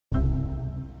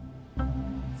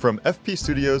From FP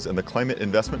Studios and the Climate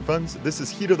Investment Funds, this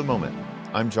is Heat of the Moment.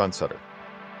 I'm John Sutter.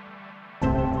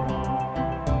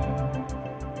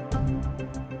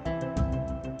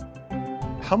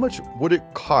 How much would it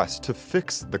cost to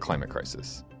fix the climate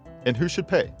crisis? And who should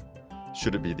pay?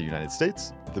 Should it be the United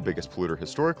States, the biggest polluter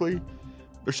historically?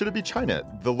 Or should it be China,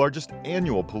 the largest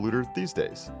annual polluter these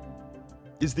days?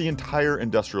 Is the entire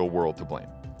industrial world to blame?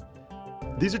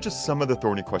 These are just some of the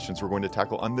thorny questions we're going to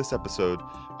tackle on this episode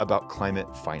about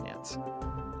climate finance.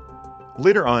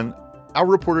 Later on, our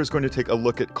reporter is going to take a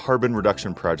look at carbon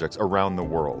reduction projects around the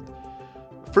world.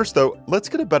 First, though, let's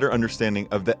get a better understanding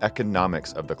of the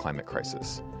economics of the climate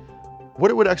crisis.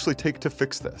 What it would actually take to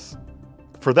fix this.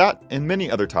 For that and many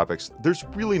other topics, there's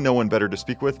really no one better to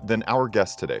speak with than our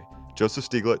guest today, Joseph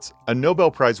Stiglitz, a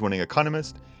Nobel Prize-winning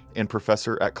economist and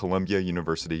professor at Columbia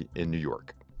University in New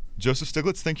York. Joseph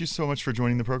Stiglitz, thank you so much for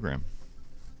joining the program.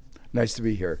 Nice to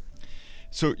be here.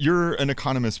 So you're an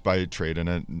economist by trade and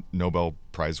a Nobel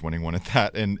Prize-winning one at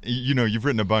that. And, you've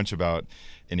written a bunch about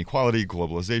inequality,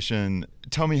 globalization.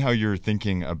 Tell me how you're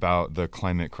thinking about the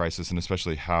climate crisis and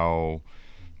especially how,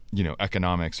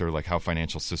 economics or like how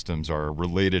financial systems are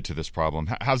related to this problem.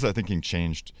 How's that thinking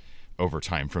changed over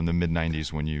time from the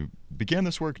mid-90s when you began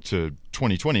this work to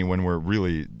 2020 when we're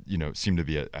really, seem to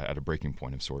be at a breaking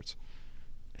point of sorts?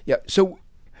 Yeah, so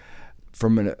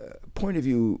from a point of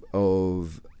view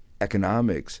of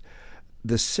economics,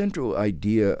 the central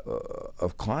idea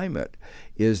of climate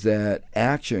is that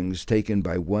actions taken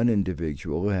by one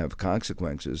individual have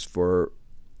consequences for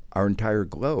our entire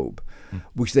globe,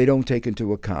 which they don't take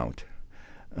into account.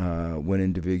 When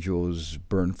individuals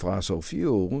burn fossil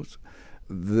fuels,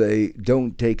 they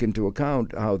don't take into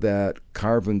account how that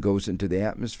carbon goes into the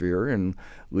atmosphere and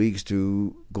leads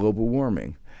to global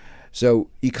warming. So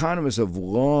economists have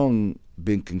long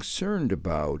been concerned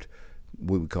about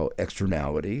what we call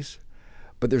externalities,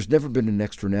 but there's never been an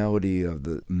externality of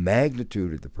the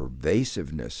magnitude of the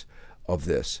pervasiveness of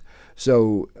this.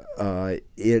 So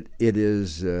it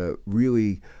is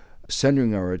really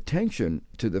centering our attention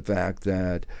to the fact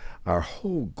that our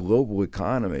whole global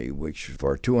economy, which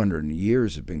for 200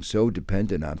 years has been so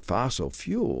dependent on fossil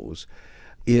fuels,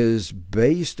 is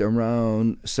based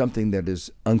around something that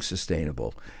is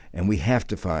unsustainable. And we have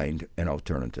to find an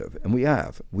alternative. And we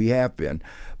have been,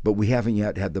 but we haven't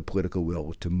yet had the political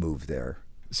will to move there.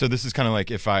 So this is kind of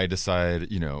like if I decide,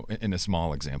 in a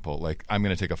small example, like I'm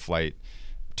going to take a flight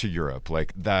to Europe,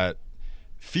 like that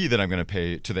fee that I'm going to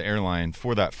pay to the airline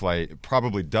for that flight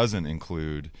probably doesn't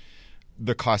include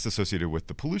the cost associated with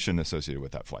the pollution associated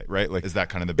with that flight, right? Like, is that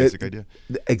kind of the basic idea?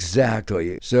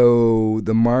 Exactly. So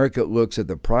the market looks at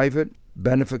the private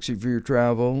benefits of your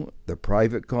travel, the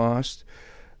private cost,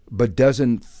 but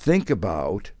doesn't think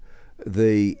about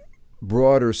the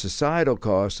broader societal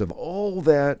cost of all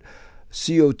that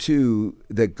CO2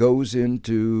 that goes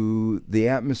into the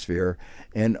atmosphere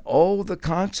and all the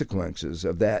consequences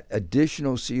of that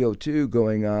additional CO2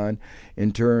 going on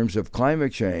in terms of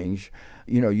climate change.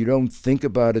 You don't think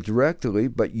about it directly,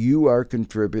 but you are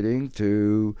contributing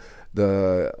to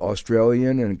the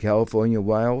Australian and California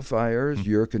wildfires. Mm-hmm.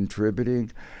 You're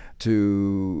contributing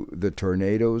to the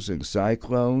tornadoes and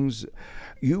cyclones.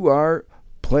 You are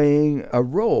playing a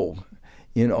role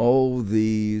in all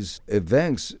these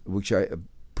events, which have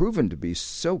proven to be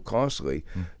so costly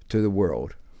to the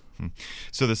world.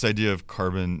 So this idea of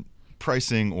carbon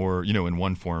pricing, or, in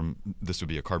one form, this would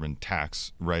be a carbon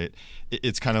tax, right?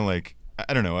 It's kind of like,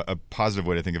 I don't know, a positive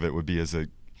way to think of it would be as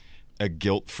a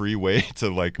guilt-free way to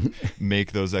like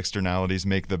make those externalities,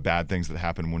 make the bad things that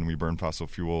happen when we burn fossil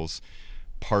fuels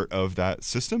part of that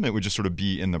system. It would just sort of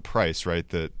be in the price, right?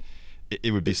 That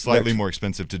it would be slightly more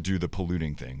expensive to do the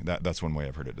polluting thing. That's one way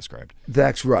I've heard it described.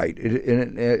 That's right.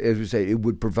 As we say, it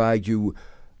would provide you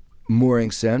more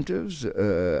incentives,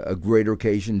 a greater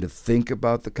occasion to think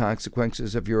about the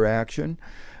consequences of your action.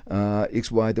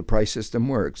 It's why the price system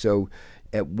works. So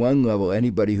at one level,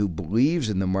 anybody who believes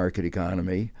in the market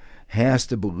economy has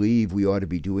to believe we ought to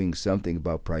be doing something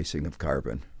about pricing of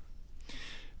carbon.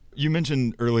 You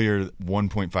mentioned earlier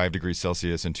 1.5 degrees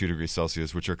Celsius and 2 degrees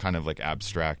Celsius, which are kind of like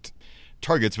abstract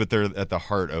targets, but they're at the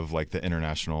heart of like the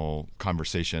international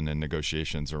conversation and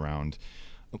negotiations around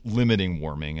limiting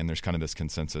warming. And there's kind of this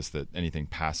consensus that anything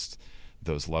past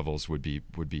those levels would be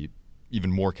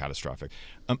even more catastrophic.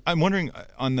 I'm wondering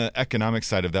on the economic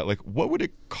side of that, like what would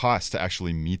it cost to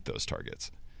actually meet those targets?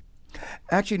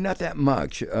 Actually, not that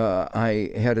much.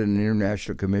 I had an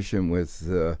international commission with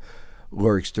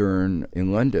Lord Stern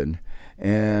in London,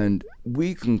 and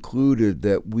we concluded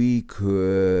that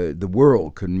the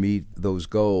world could meet those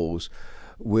goals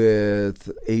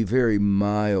with a very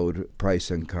mild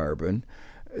price on carbon.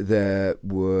 that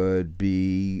would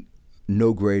be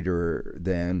no greater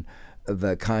than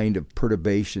the kind of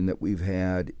perturbation that we've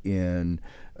had in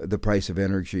the price of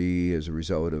energy as a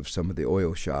result of some of the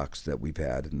oil shocks that we've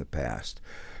had in the past.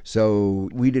 So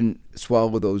we didn't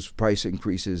swallow those price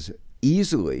increases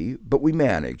easily, but we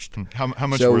managed. How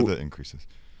much were the increases?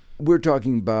 We're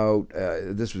talking about,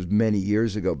 this was many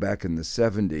years ago, back in the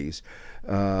 70s,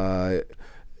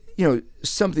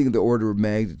 something in the order of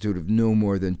magnitude of no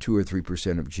more than 2 or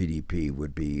 3% of GDP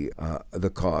would be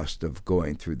the cost of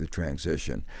going through the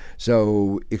transition.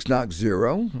 So it's not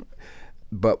zero,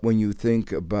 but when you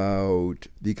think about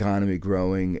the economy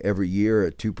growing every year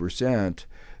at 2%,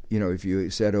 if you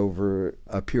said over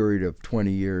a period of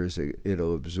 20 years,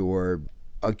 it'll absorb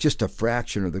just a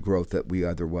fraction of the growth that we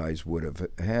otherwise would have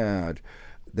had,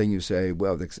 then you say,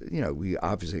 well, we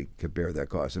obviously could bear that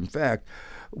cost. In fact,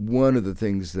 one of the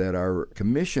things that our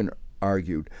commission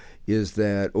argued is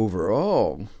that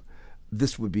overall,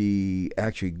 this would be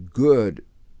actually good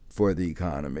for the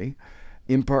economy,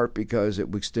 in part because it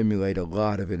would stimulate a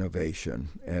lot of innovation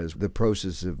as the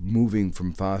process of moving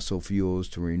from fossil fuels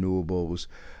to renewables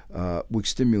would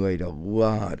stimulate a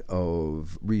lot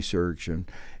of research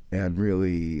and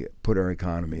really put our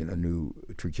economy in a new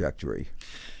trajectory.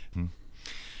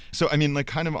 So,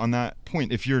 kind of on that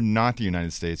point, if you're not the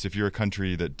United States, if you're a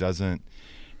country that doesn't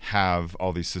have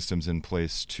all these systems in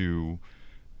place to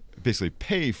basically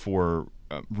pay for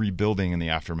rebuilding in the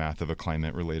aftermath of a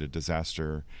climate-related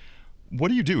disaster, what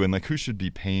do you do? And who should be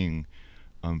paying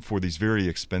for these very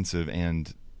expensive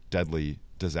and deadly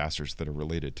disasters that are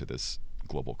related to this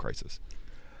global crisis?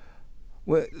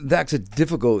 Well, that's a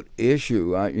difficult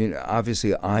issue.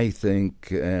 Obviously, I think,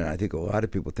 and I think a lot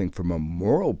of people think from a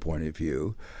moral point of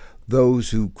view, those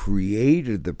who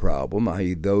created the problem,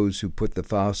 i.e. those who put the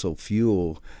fossil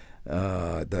fuel,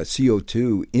 the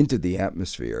CO2 into the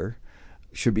atmosphere,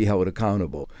 should be held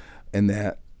accountable. And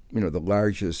that, the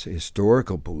largest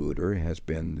historical polluter has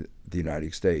been the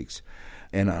United States.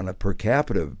 And on a per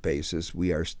capita basis,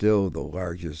 we are still the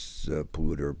largest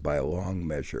polluter by a long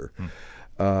measure.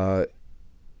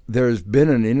 There's been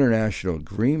an international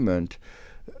agreement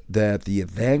that the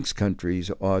advanced countries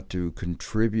ought to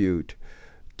contribute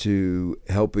to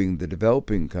helping the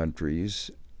developing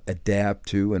countries adapt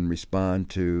to and respond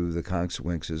to the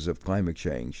consequences of climate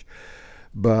change.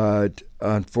 But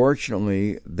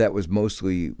unfortunately, that was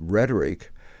mostly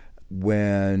rhetoric.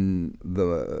 When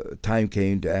the time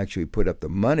came to actually put up the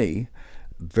money,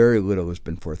 very little has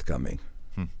been forthcoming.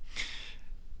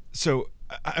 So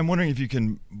I'm wondering if you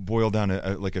can boil down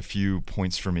a few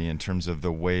points for me in terms of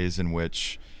the ways in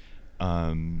which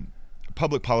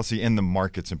public policy and the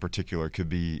markets in particular could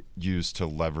be used to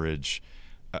leverage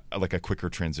a quicker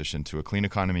transition to a clean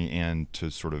economy and to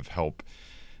sort of help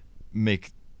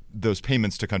make those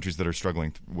payments to countries that are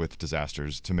struggling with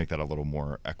disasters, to make that a little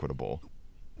more equitable.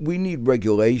 We need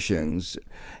regulations,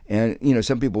 and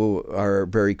some people are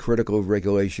very critical of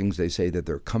regulations. They say that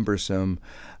they're cumbersome.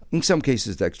 In some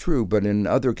cases, that's true, but in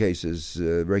other cases,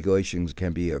 regulations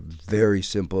can be a very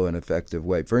simple and effective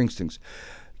way. For instance,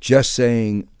 just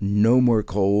saying no more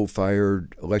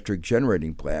coal-fired electric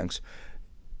generating plants,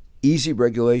 easy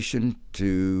regulation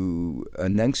to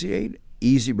enunciate,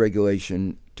 easy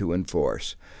regulation to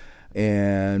enforce,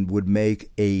 and would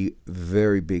make a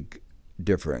very big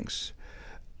difference.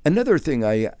 Another thing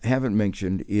I haven't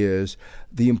mentioned is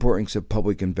the importance of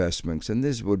public investments, and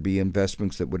this would be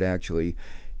investments that would actually,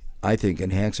 I think,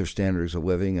 enhance our standards of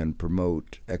living and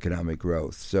promote economic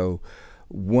growth. So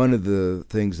one of the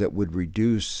things that would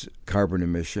reduce carbon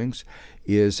emissions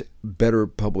is better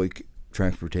public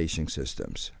transportation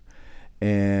systems.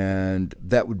 And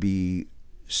that would be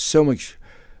so much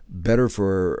better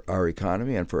for our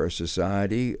economy and for our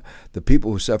society. The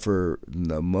people who suffer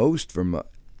the most from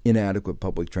inadequate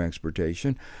public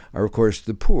transportation are, of course,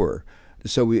 the poor.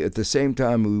 So at the same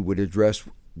time, we would address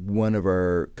one of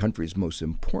our country's most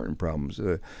important problems,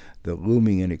 the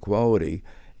looming inequality,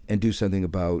 and do something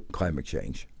about climate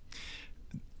change.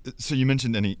 So you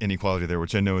mentioned inequality there,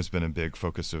 which I know has been a big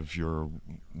focus of your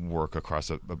work across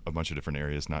a bunch of different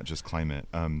areas, not just climate.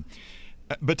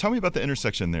 But tell me about the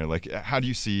intersection there. How do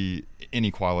you see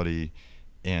inequality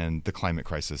and the climate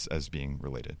crisis as being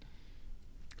related?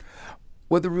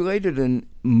 Well, they're related in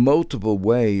multiple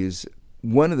ways.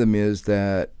 One of them is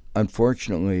that,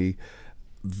 unfortunately,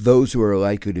 those who are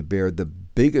likely to bear the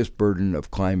biggest burden of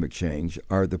climate change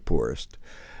are the poorest.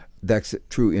 That's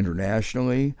true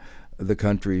internationally. The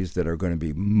countries that are going to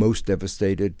be most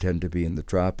devastated tend to be in the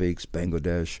tropics.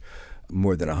 Bangladesh,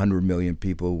 more than 100 million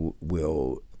people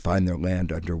will find their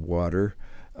land underwater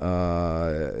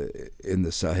In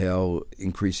the Sahel,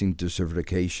 increasing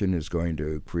desertification is going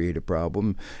to create a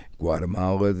problem.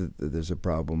 Guatemala, there's a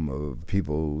problem of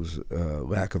people's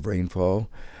lack of rainfall.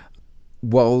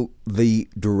 While the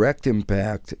direct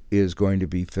impact is going to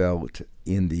be felt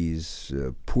in these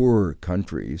poorer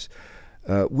countries,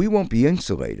 we won't be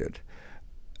insulated.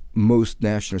 Most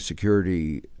national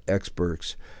security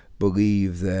experts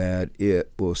believe that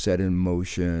it will set in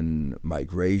motion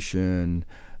migration,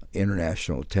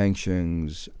 international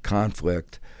tensions,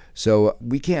 conflict. So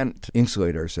we can't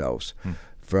insulate ourselves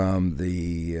from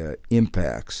the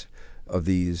impacts of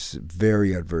these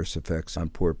very adverse effects on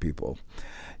poor people.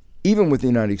 Even with the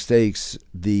United States,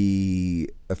 the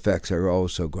effects are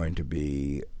also going to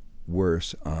be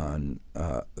worse on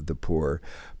the poor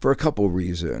for a couple of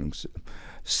reasons.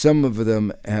 Some of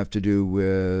them have to do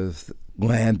with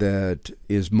land that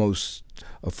is most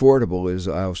affordable is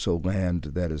also land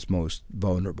that is most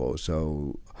vulnerable.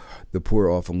 So the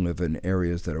poor often live in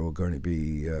areas that are going to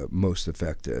be most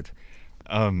affected.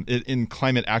 In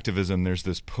climate activism, there's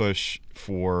this push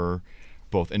for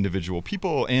both individual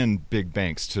people and big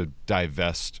banks to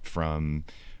divest from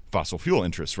fossil fuel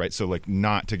interests, right? So like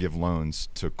not to give loans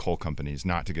to coal companies,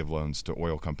 not to give loans to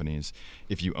oil companies.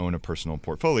 If you own a personal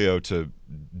portfolio, to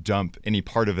dump any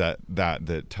part of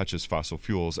that touches fossil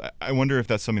fuels. I wonder if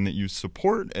that's something that you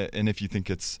support and if you think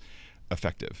it's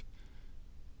effective.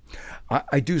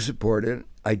 I do support it.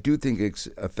 I do think it's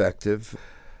effective.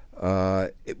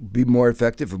 It'd be more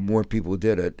effective if more people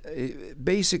did it.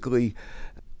 Basically,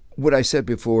 what I said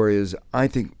before is I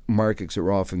think markets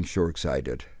are often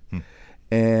short-sighted.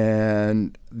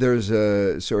 And there's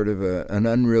a sort of an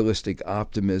unrealistic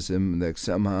optimism that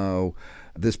somehow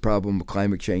this problem of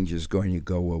climate change is going to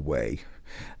go away.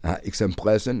 It's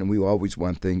unpleasant, and we always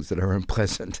want things that are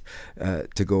unpleasant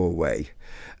to go away.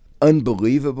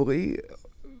 Unbelievably,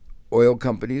 oil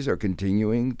companies are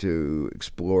continuing to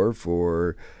explore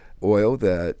for oil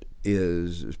that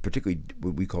is particularly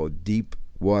what we call deep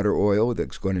water oil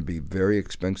that's going to be very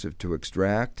expensive to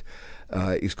extract.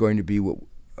 It's going to be what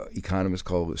economists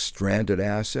call a stranded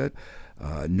asset.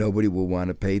 Nobody will want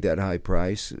to pay that high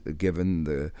price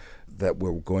given that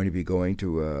we're going to be going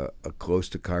to a close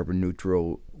to carbon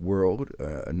neutral world,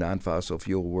 a non-fossil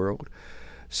fuel world.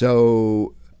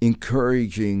 So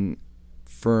encouraging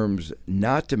firms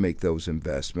not to make those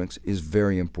investments is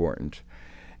very important.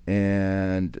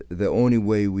 And the only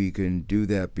way we can do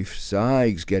that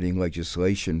besides getting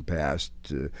legislation passed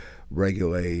to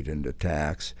regulate and to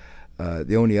tax,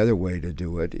 the only other way to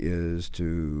do it is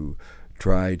to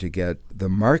try to get the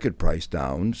market price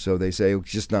down so they say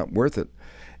it's just not worth it.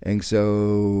 And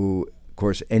so, of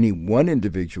course, any one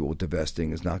individual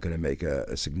divesting is not going to make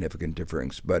a significant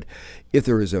difference. But if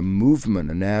there is a movement,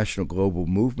 a national global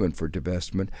movement for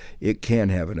divestment, it can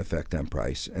have an effect on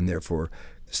price and therefore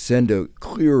send a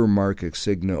clearer market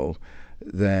signal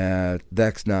that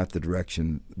that's not the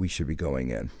direction we should be going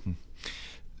in.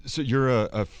 So you're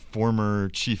a former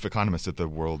chief economist at the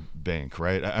World Bank,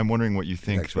 right? I'm wondering what you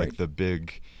think, That's right. like the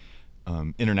big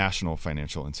international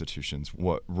financial institutions,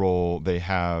 what role they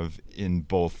have in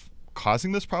both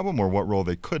causing this problem, or what role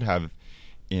they could have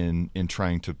in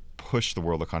trying to push the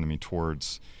world economy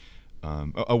towards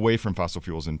away from fossil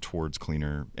fuels and towards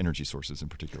cleaner energy sources in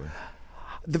particular.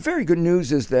 The very good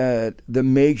news is that the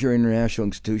major international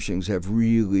institutions have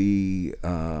really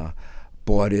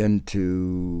bought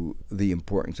into the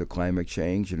importance of climate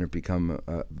change and have become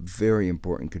a very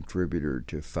important contributor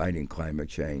to fighting climate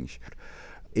change.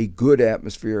 A good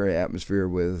atmosphere, an atmosphere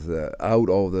without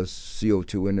all the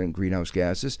CO2 and greenhouse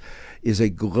gases, is a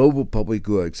global public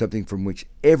good, something from which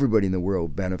everybody in the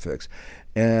world benefits.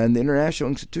 And the international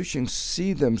institutions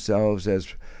see themselves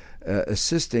as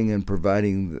assisting in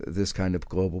providing this kind of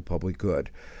global public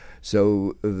good.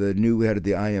 So the new head of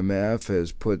the IMF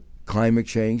has put climate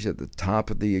change at the top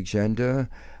of the agenda.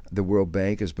 The World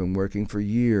Bank has been working for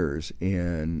years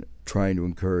in trying to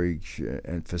encourage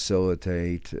and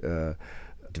facilitate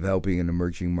developing and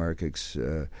emerging markets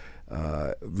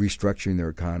restructuring their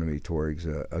economy towards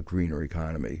a greener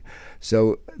economy.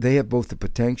 So they have both the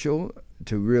potential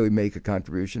to really make a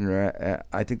contribution, and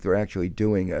I think they're actually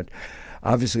doing it.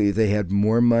 Obviously, if they had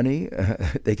more money,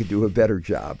 they could do a better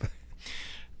job.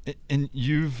 And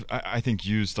you've, I think,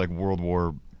 used like World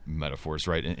War metaphors,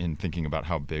 right, in thinking about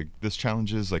how big this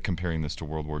challenge is, like comparing this to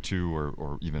World War II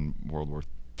or even World War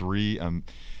III.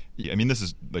 I mean, this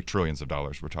is like trillions of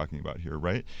dollars we're talking about here,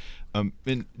 right?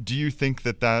 And do you think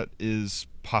that is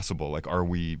possible? Like, are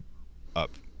we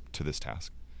up to this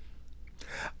task?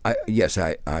 Yes,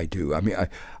 I do. I mean,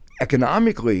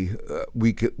 economically,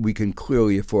 we can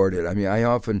clearly afford it. I mean, I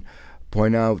often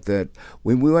point out that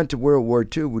when we went to World War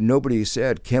II, nobody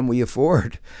said, can we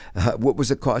afford? What was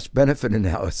the cost-benefit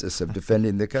analysis of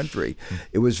defending the country?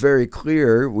 It was very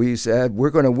clear. We said, we're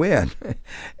going to win,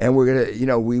 and we're going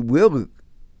to, we will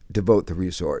devote the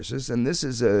resources, and this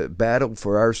is a battle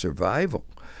for our survival.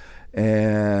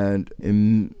 And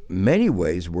in many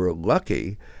ways, we're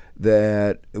lucky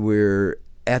that we're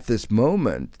at this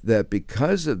moment that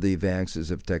because of the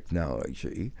advances of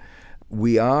technology,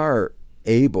 we are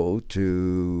able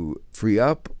to free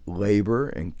up labor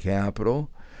and capital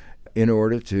in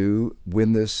order to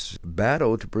win this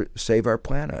battle to save our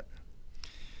planet.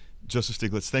 Joseph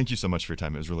Stiglitz, thank you so much for your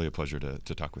time. It was really a pleasure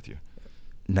to talk with you.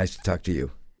 Nice to talk to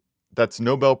you. That's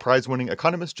Nobel Prize-winning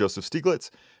economist Joseph Stiglitz,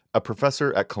 a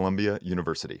professor at Columbia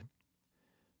University.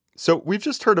 So we've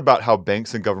just heard about how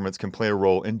banks and governments can play a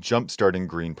role in jump-starting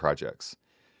green projects.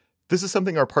 This is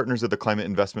something our partners at the Climate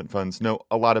Investment Funds know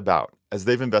a lot about, as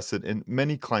they've invested in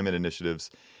many climate initiatives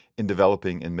in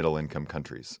developing and middle-income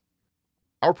countries.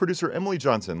 Our producer Emily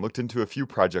Johnson looked into a few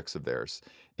projects of theirs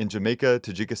in Jamaica,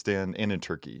 Tajikistan, and in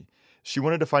Turkey. She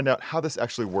wanted to find out how this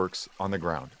actually works on the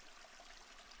ground.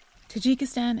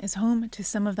 Tajikistan is home to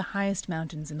some of the highest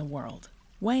mountains in the world.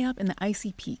 Way up in the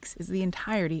icy peaks is the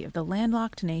entirety of the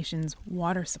landlocked nation's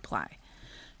water supply.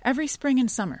 Every spring and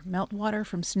summer, meltwater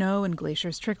from snow and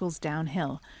glaciers trickles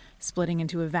downhill, splitting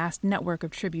into a vast network of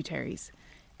tributaries.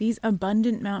 These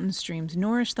abundant mountain streams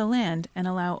nourish the land and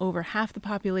allow over half the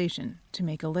population to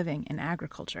make a living in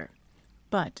agriculture.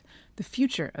 But the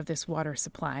future of this water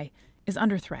supply is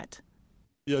under threat.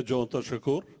 That's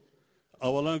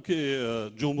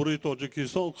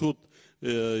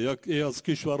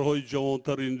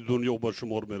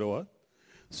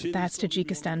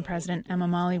Tajikistan President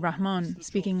Emomali Rahmon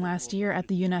speaking last year at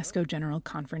the UNESCO General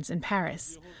Conference in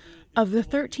Paris. Of the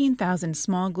 13,000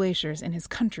 small glaciers in his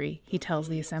country, he tells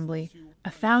the assembly,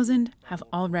 1,000 have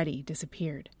already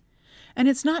disappeared. And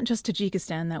it's not just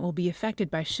Tajikistan that will be affected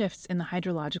by shifts in the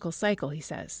hydrological cycle, he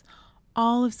says.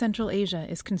 All of Central Asia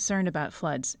is concerned about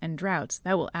floods and droughts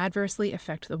that will adversely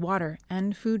affect the water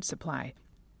and food supply,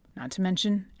 not to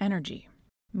mention energy.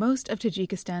 Most of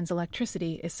Tajikistan's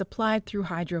electricity is supplied through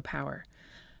hydropower.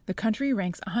 The country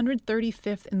ranks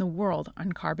 135th in the world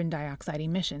on carbon dioxide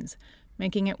emissions,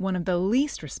 making it one of the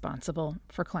least responsible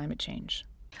for climate change.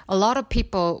 A lot of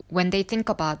people, when they think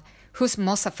about who's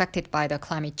most affected by the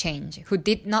climate change, who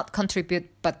did not contribute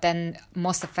but then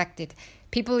most affected,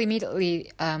 people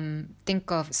immediately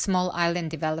think of small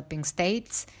island developing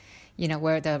states,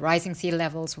 where the rising sea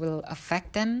levels will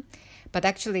affect them. But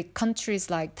actually, countries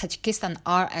like Tajikistan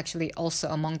are actually also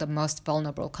among the most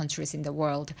vulnerable countries in the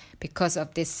world because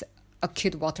of this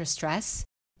acute water stress.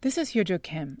 This is Hyo-jo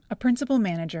Kim, a principal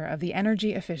manager of the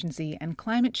Energy Efficiency and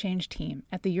Climate Change team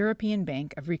at the European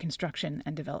Bank of Reconstruction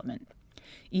and Development.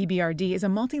 EBRD is a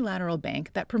multilateral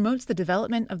bank that promotes the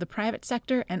development of the private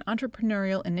sector and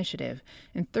entrepreneurial initiative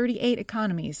in 38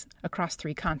 economies across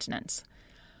 3 continents.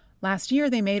 Last year,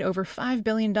 they made over $5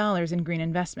 billion in green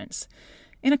investments.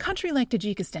 In a country like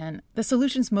Tajikistan, the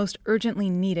solutions most urgently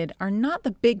needed are not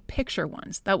the big picture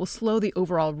ones that will slow the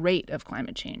overall rate of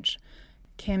climate change.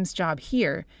 Kim's job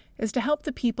here is to help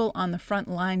the people on the front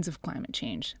lines of climate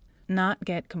change not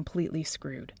get completely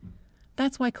screwed.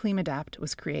 That's why Klimadapt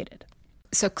was created.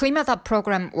 So Klimadapt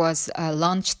program was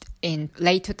launched in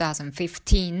late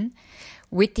 2015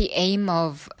 with the aim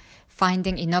of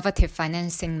finding innovative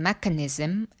financing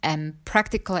mechanism and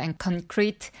practical and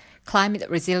concrete climate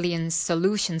resilience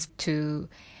solutions to,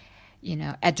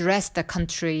 address the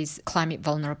country's climate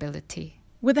vulnerability.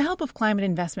 With the help of climate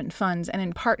investment funds and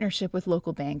in partnership with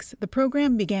local banks, the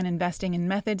program began investing in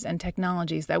methods and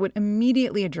technologies that would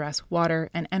immediately address water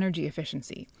and energy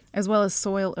efficiency, as well as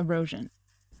soil erosion.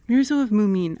 Mirzoev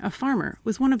Mumin, a farmer,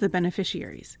 was one of the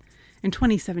beneficiaries. In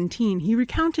 2017, he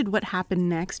recounted what happened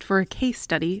next for a case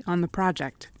study on the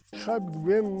project.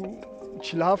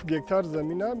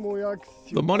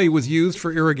 The money was used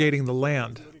for irrigating the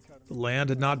land. The land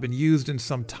had not been used in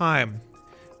some time.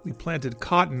 We planted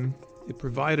cotton. It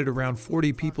provided around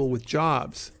 40 people with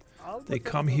jobs. They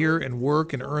come here and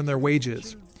work and earn their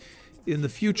wages. In the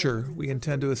future, we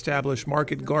intend to establish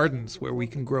market gardens where we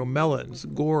can grow melons,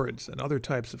 gourds, and other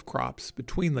types of crops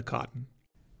between the cotton.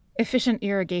 Efficient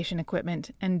irrigation equipment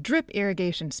and drip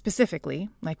irrigation specifically,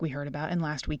 like we heard about in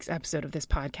last week's episode of this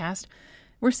podcast,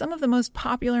 were some of the most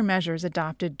popular measures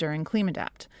adopted during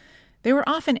Klimadapt. They were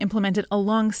often implemented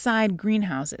alongside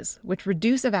greenhouses, which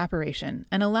reduce evaporation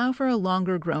and allow for a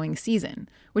longer growing season,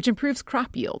 which improves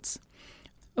crop yields.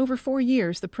 Over 4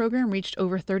 years, the program reached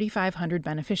over 3,500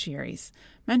 beneficiaries,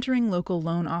 mentoring local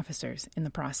loan officers in the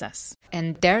process.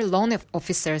 And their loan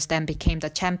officers then became the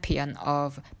champion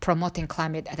of promoting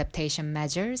climate adaptation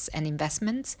measures and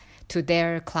investments to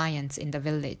their clients in the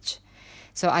village.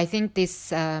 So I think this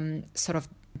sort of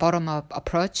bottom-up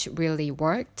approach really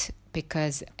worked,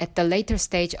 because at the later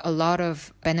stage, a lot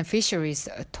of beneficiaries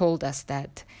told us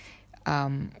that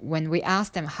when we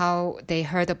asked them how they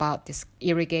heard about this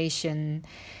irrigation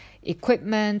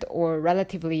equipment or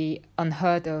relatively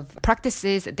unheard of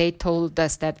practices, they told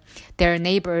us that their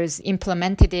neighbors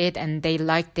implemented it and they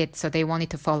liked it, so they wanted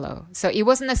to follow. So it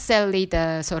wasn't necessarily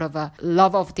the sort of a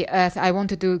love of the earth, I want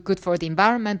to do good for the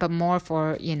environment, but more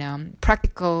for,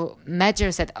 practical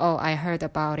measures that, I heard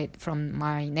about it from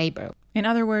my neighbor. In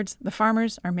other words, the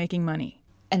farmers are making money.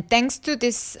 And thanks to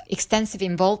this extensive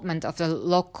involvement of the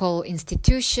local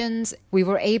institutions, we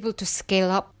were able to scale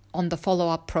up on the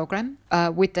follow-up program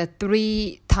with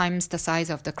 3 times the size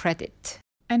of the credit.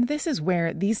 And this is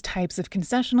where these types of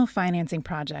concessional financing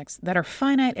projects that are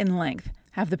finite in length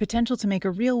have the potential to make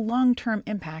a real long-term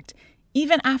impact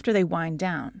even after they wind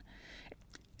down.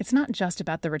 It's not just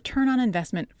about the return on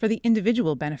investment for the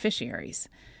individual beneficiaries.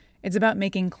 It's about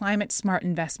making climate-smart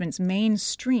investments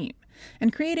mainstream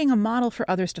and creating a model for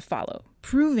others to follow,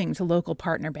 proving to local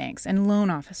partner banks and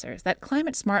loan officers that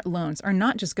climate-smart loans are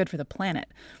not just good for the planet,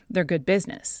 they're good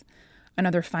business.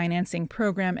 Another financing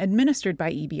program administered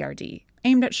by EBRD,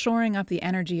 aimed at shoring up the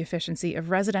energy efficiency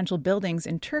of residential buildings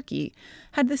in Turkey,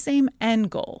 had the same end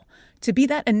goal, to be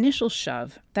that initial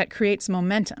shove that creates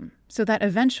momentum so that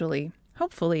eventually,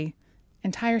 hopefully,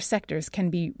 entire sectors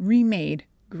can be remade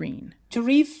green.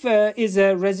 Tarif is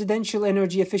a residential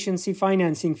energy efficiency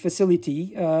financing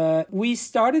facility. We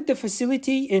started the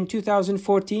facility in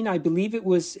 2014. I believe it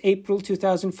was April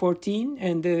 2014,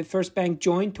 and the first bank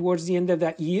joined towards the end of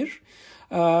that year.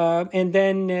 And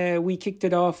then we kicked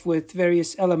it off with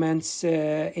various elements,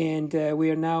 and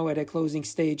we are now at a closing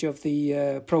stage of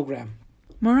the program.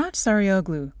 Murat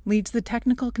Sarıoğlu leads the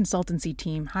technical consultancy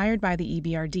team hired by the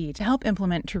EBRD to help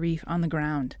implement Tarif on the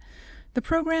ground. The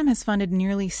program has funded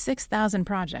nearly 6,000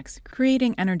 projects,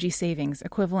 creating energy savings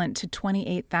equivalent to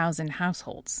 28,000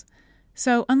 households.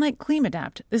 So, unlike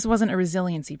ClimateAdapt, this wasn't a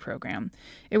resiliency program.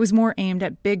 It was more aimed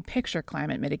at big-picture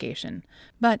climate mitigation,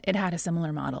 but it had a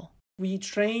similar model. We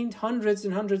trained hundreds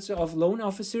and hundreds of loan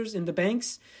officers in the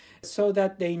banks so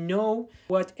that they know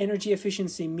what energy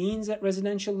efficiency means at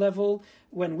residential level.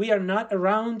 When we are not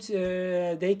around,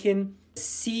 they can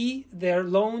see their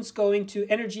loans going to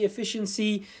energy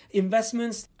efficiency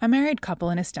investments. A married couple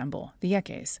in Istanbul, the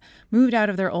Yekes, moved out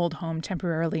of their old home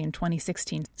temporarily in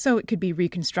 2016 so it could be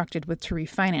reconstructed with Tarif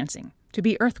financing to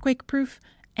be earthquake-proof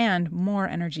and more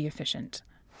energy efficient.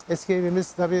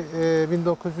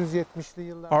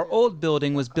 Our old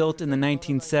building was built in the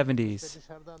 1970s.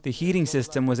 The heating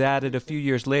system was added a few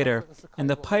years later, and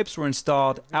the pipes were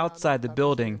installed outside the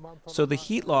building, so the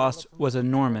heat loss was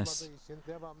enormous.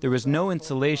 There was no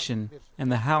insulation,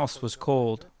 and the house was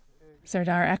cold.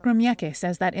 Serdar Ekrem Yeke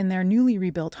says that in their newly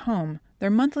rebuilt home,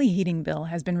 their monthly heating bill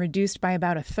has been reduced by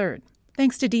about a third,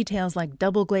 thanks to details like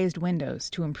double-glazed windows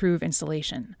to improve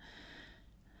insulation.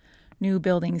 New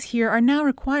buildings here are now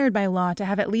required by law to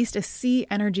have at least a C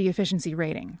energy efficiency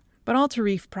rating, but all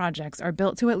Tarif projects are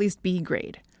built to at least B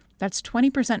grade. That's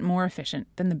 20% more efficient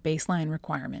than the baseline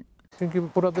requirement.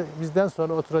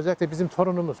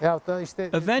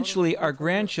 Eventually, our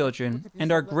grandchildren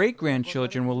and our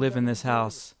great-grandchildren will live in this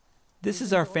house. This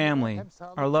is our family,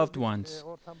 our loved ones.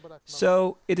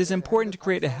 So it is important to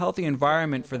create a healthy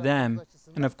environment for them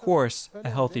and, of course, a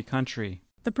healthy country.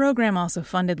 The program also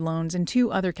funded loans in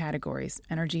 2 other categories,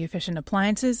 energy-efficient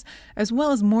appliances, as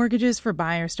well as mortgages for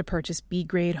buyers to purchase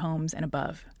B-grade homes and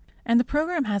above. And the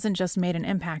program hasn't just made an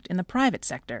impact in the private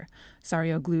sector.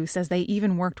 Sarıoğlu says they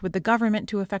even worked with the government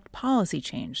to effect policy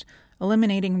change,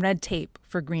 eliminating red tape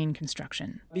for green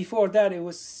construction. Before that, it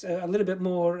was a little bit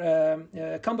more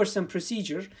cumbersome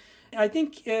procedure. I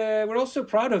think we're also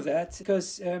proud of that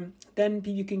because then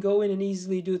you can go in and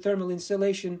easily do thermal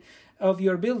insulation of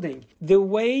your building. The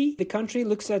way the country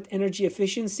looks at energy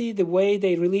efficiency, the way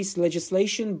they release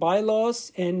legislation,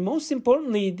 bylaws, and most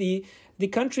importantly, the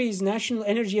country's National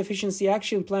Energy Efficiency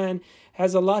Action Plan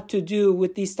has a lot to do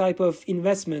with these type of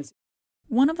investments.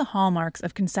 One of the hallmarks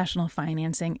of concessional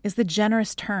financing is the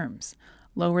generous terms,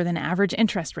 lower than average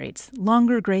interest rates,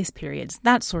 longer grace periods,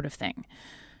 that sort of thing.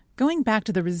 Going back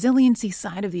to the resiliency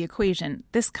side of the equation,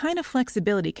 this kind of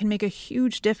flexibility can make a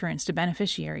huge difference to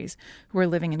beneficiaries who are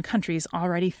living in countries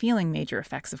already feeling major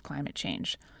effects of climate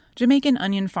change. Jamaican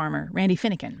onion farmer Randy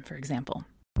Finnegan, for example.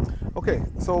 Okay,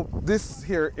 so this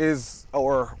here is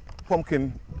our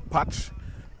pumpkin patch.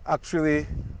 Actually,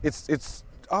 it's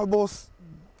almost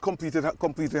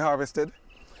completely harvested.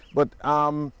 But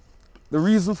the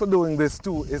reason for doing this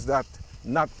too is that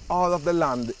not all of the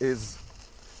land is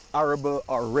arable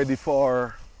or ready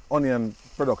for onion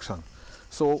production.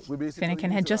 So we basically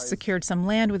Finucane had just secured some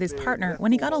land with his partner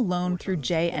when he got a loan through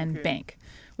JN Bank,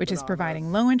 which is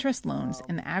providing low-interest loans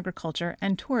in the agriculture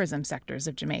and tourism sectors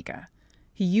of Jamaica.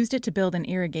 He used it to build an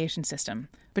irrigation system,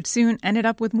 but soon ended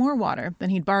up with more water than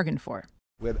he'd bargained for.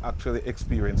 We had actually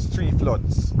experienced 3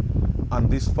 floods on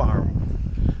this farm.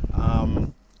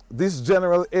 This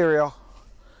general area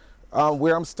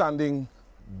where I'm standing,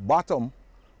 bottom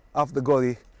of the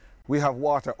gully, we have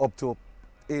water up to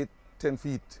 8-10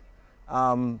 feet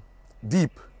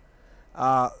deep.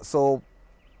 So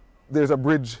there's a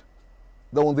bridge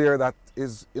down there that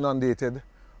is inundated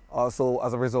also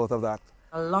as a result of that.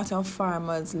 A lot of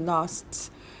farmers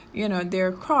lost,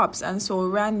 their crops, and so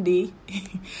Randy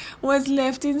was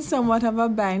left in somewhat of a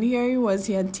bind. Here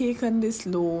he had taken this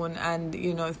loan and,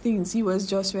 he was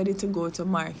just ready to go to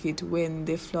market when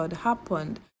the flood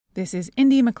happened. This is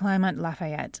Indy McClymont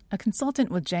Lafayette, a consultant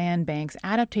with JN Bank's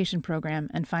adaptation program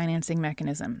and financing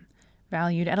mechanism.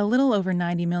 Valued at a little over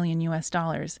 $90 million,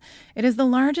 it is the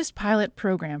largest pilot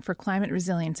program for climate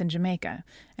resilience in Jamaica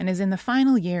and is in the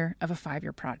final year of a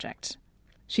 5-year project.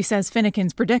 She says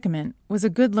Finucane's predicament was a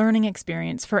good learning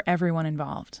experience for everyone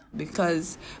involved.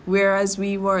 Because whereas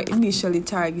we were initially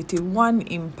targeting one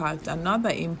impact, another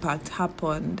impact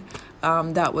happened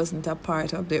that wasn't a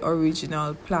part of the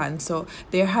original plan. So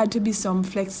there had to be some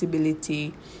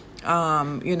flexibility,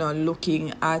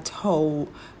 looking at how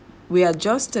we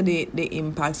adjusted the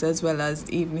impacts as well as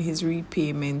even his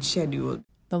repayment schedule.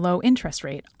 The low interest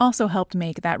rate also helped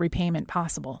make that repayment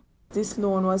possible. This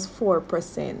loan was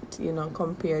 4%,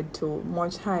 compared to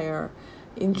much higher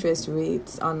interest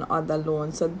rates on other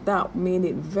loans. So that made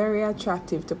it very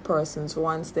attractive to persons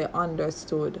once they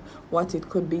understood what it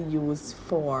could be used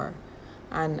for.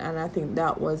 And I think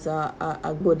that was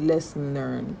a good lesson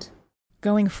learned.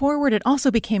 Going forward, it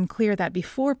also became clear that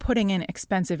before putting in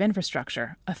expensive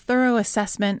infrastructure, a thorough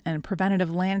assessment and preventative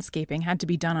landscaping had to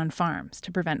be done on farms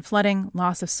to prevent flooding,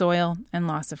 loss of soil, and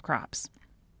loss of crops.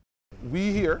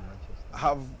 We here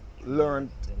have learned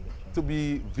to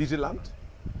be vigilant.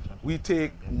 We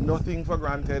take nothing for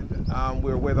granted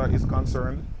where weather is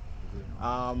concerned.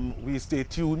 We stay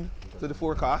tuned to the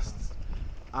forecasts,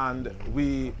 and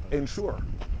we ensure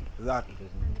that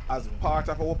as part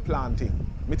of our planting,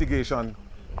 mitigation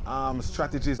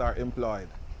strategies are employed.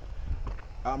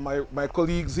 My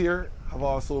colleagues here have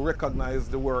also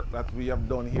recognized the work that we have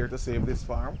done here to save this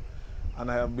farm, and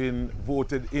I have been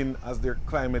voted in as their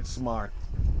climate smart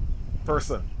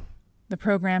person. The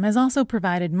program has also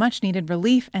provided much-needed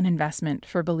relief and investment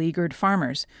for beleaguered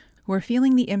farmers who are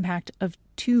feeling the impact of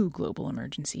 2 global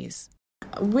emergencies.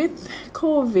 With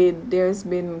COVID, there's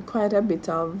been quite a bit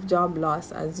of job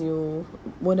loss, as you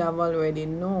would have already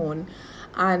known.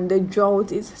 And the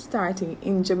drought is starting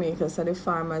in Jamaica, so the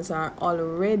farmers are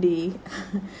already,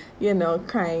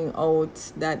 crying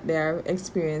out that they're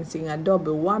experiencing a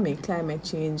double whammy, climate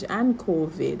change and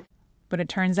COVID. But it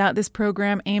turns out this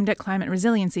program aimed at climate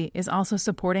resiliency is also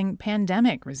supporting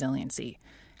pandemic resiliency,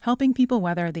 helping people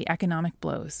weather the economic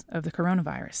blows of the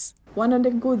coronavirus. One of the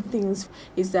good things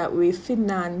is that we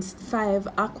financed 5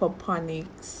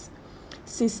 aquaponics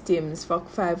systems for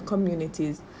 5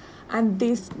 communities. And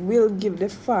this will give the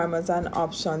farmers an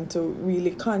option to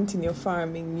really continue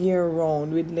farming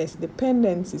year-round with less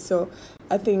dependency. So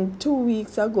I think 2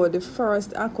 weeks ago, the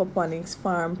first aquaponics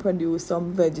farm produced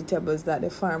some vegetables that the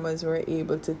farmers were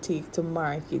able to take to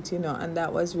market, and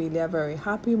that was really a very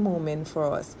happy moment for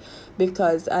us,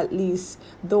 because at least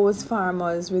those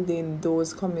farmers within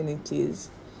those communities,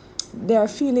 they're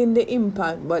feeling the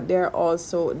impact, but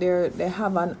they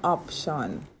have an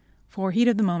option. For Heat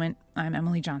of the Moment, I'm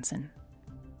Emily Johnson.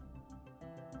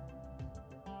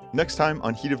 Next time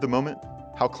on Heat of the Moment,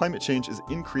 how climate change is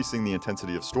increasing the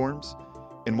intensity of storms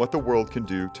and what the world can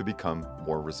do to become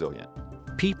more resilient.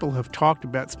 People have talked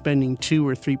about spending 2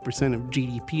 or 3% of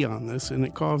GDP on this, and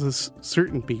it causes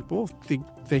certain people,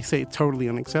 they say it's totally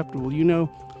unacceptable.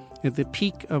 At the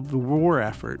peak of the war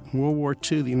effort, World War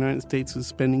II, the United States was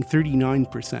spending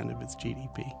 39% of its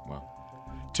GDP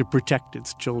to protect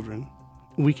its children.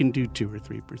 We can do 2 or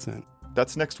 3%.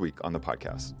 That's next week on the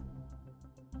podcast.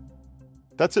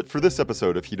 That's it for this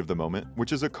episode of Heat of the Moment,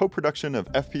 which is a co-production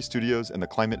of FP Studios and the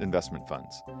Climate Investment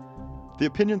Funds. The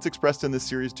opinions expressed in this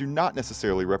series do not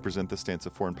necessarily represent the stance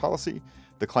of foreign policy,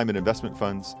 the Climate Investment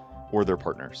Funds, or their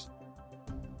partners.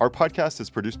 Our podcast is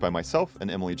produced by myself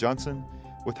and Emily Johnson,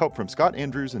 with help from Scott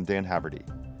Andrews and Dan Haverty.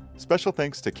 Special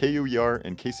thanks to KUER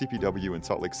and KCPW in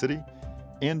Salt Lake City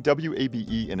and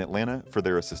WABE in Atlanta for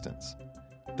their assistance.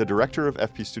 The director of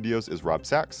FP Studios is Rob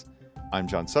Sachs. I'm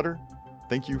John Sutter.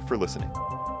 Thank you for listening.